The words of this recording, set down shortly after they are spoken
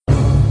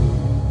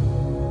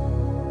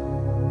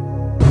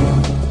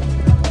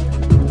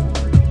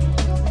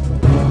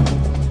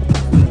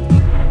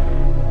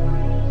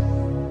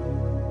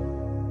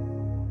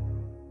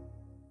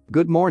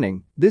Good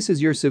morning, this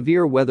is your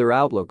severe weather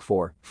outlook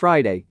for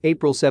Friday,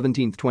 April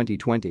 17,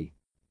 2020.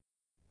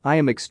 I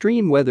am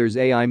Extreme Weather's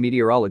AI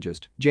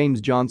meteorologist,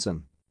 James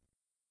Johnson.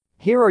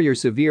 Here are your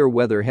severe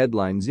weather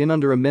headlines in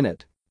under a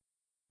minute.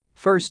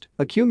 First,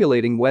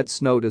 accumulating wet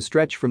snow to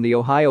stretch from the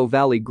Ohio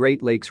Valley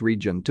Great Lakes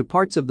region to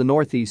parts of the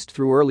Northeast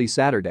through early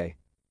Saturday.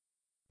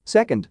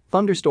 Second,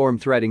 thunderstorm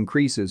threat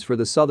increases for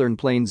the Southern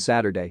Plains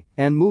Saturday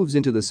and moves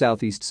into the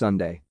Southeast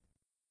Sunday.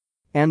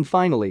 And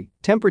finally,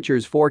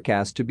 temperatures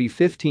forecast to be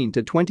 15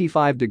 to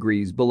 25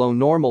 degrees below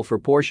normal for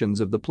portions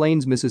of the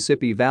Plains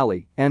Mississippi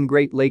Valley and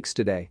Great Lakes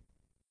today.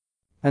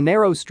 A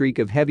narrow streak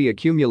of heavy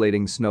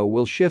accumulating snow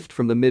will shift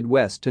from the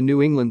Midwest to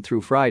New England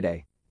through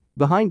Friday.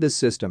 Behind this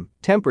system,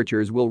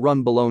 temperatures will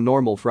run below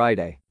normal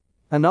Friday.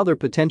 Another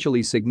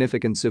potentially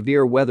significant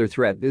severe weather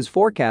threat is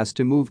forecast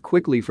to move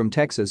quickly from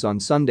Texas on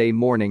Sunday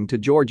morning to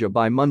Georgia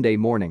by Monday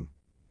morning.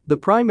 The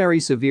primary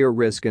severe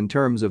risk in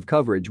terms of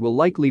coverage will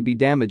likely be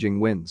damaging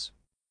winds.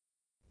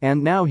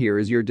 And now here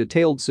is your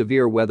detailed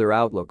severe weather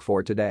outlook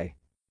for today.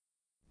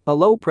 A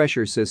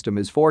low-pressure system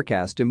is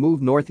forecast to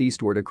move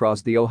northeastward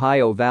across the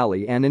Ohio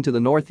Valley and into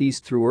the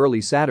Northeast through early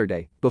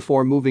Saturday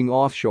before moving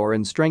offshore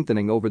and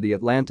strengthening over the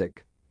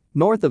Atlantic.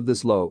 North of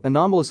this low,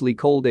 anomalously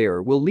cold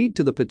air will lead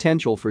to the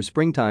potential for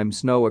springtime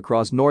snow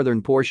across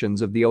northern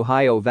portions of the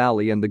Ohio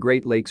Valley and the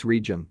Great Lakes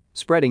region,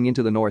 spreading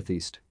into the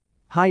Northeast.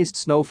 Highest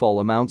snowfall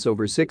amounts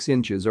over 6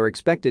 inches are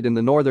expected in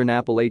the northern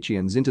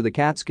Appalachians into the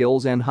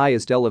Catskills and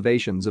highest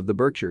elevations of the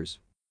Berkshires.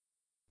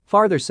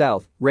 Farther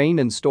south, rain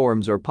and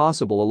storms are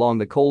possible along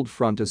the cold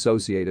front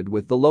associated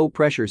with the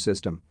low-pressure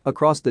system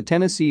across the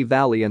Tennessee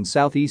Valley and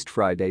southeast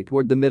Friday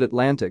toward the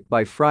mid-Atlantic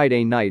by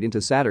Friday night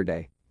into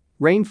Saturday.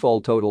 Rainfall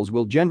totals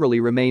will generally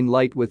remain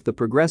light with the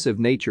progressive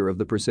nature of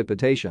the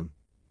precipitation.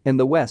 In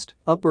the west,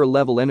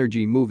 upper-level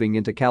energy moving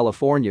into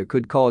California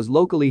could cause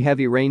locally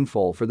heavy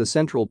rainfall for the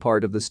central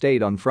part of the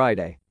state on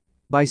Friday.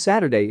 By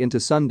Saturday into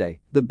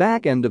Sunday, the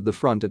back end of the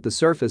front at the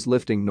surface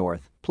lifting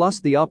north, plus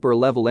the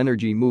upper-level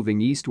energy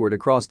moving eastward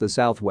across the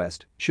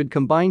southwest, should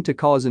combine to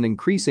cause an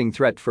increasing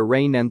threat for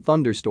rain and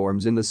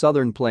thunderstorms in the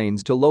southern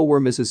plains to lower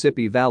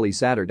Mississippi Valley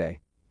Saturday.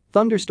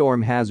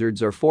 Thunderstorm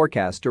hazards are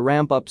forecast to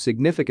ramp up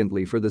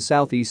significantly for the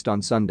southeast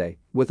on Sunday,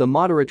 with a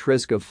moderate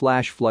risk of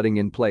flash flooding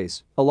in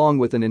place, along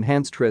with an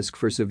enhanced risk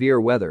for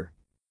severe weather.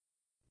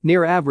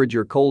 Near average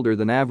or colder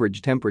than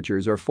average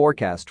temperatures are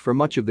forecast for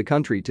much of the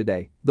country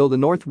today, though the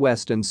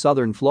northwest and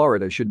southern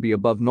Florida should be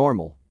above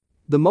normal.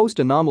 The most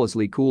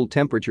anomalously cool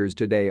temperatures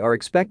today are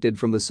expected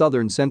from the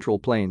southern Central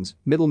Plains,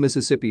 middle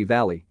Mississippi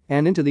Valley,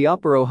 and into the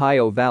upper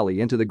Ohio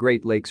Valley into the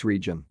Great Lakes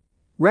region.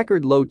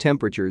 Record low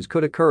temperatures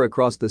could occur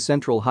across the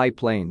central high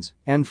plains,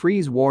 and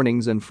freeze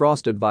warnings and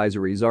frost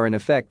advisories are in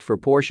effect for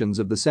portions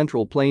of the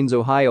Central Plains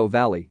Ohio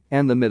Valley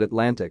and the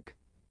mid-Atlantic.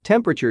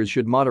 Temperatures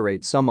should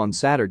moderate some on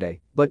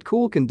Saturday, but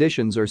cool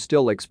conditions are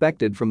still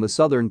expected from the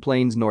southern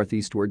plains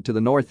northeastward to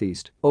the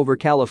northeast, over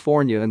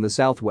California and the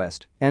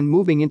southwest, and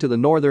moving into the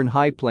northern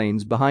high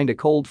plains behind a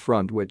cold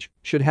front which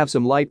should have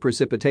some light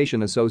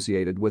precipitation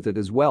associated with it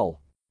as well.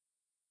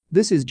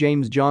 This is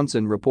James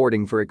Johnson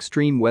reporting for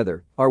Extreme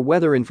Weather. Our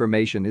weather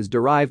information is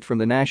derived from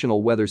the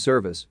National Weather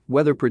Service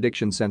Weather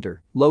Prediction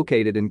Center,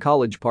 located in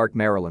College Park,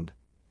 Maryland.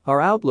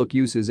 Our outlook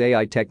uses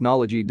AI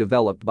technology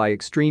developed by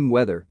Extreme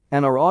Weather,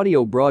 and our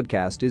audio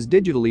broadcast is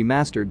digitally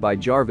mastered by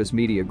Jarvis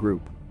Media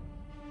Group.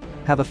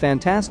 Have a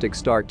fantastic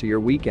start to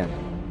your weekend.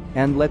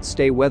 And let's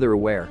stay weather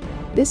aware.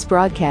 This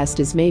broadcast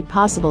is made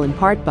possible in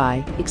part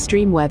by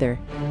Extreme Weather.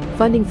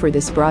 Funding for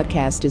this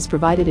broadcast is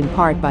provided in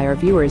part by our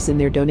viewers and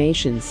their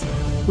donations.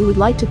 We would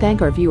like to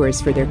thank our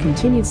viewers for their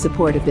continued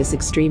support of this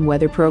extreme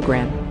weather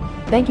program.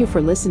 Thank you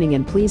for listening,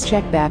 and please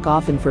check back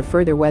often for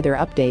further weather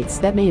updates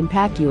that may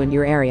impact you and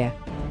your area.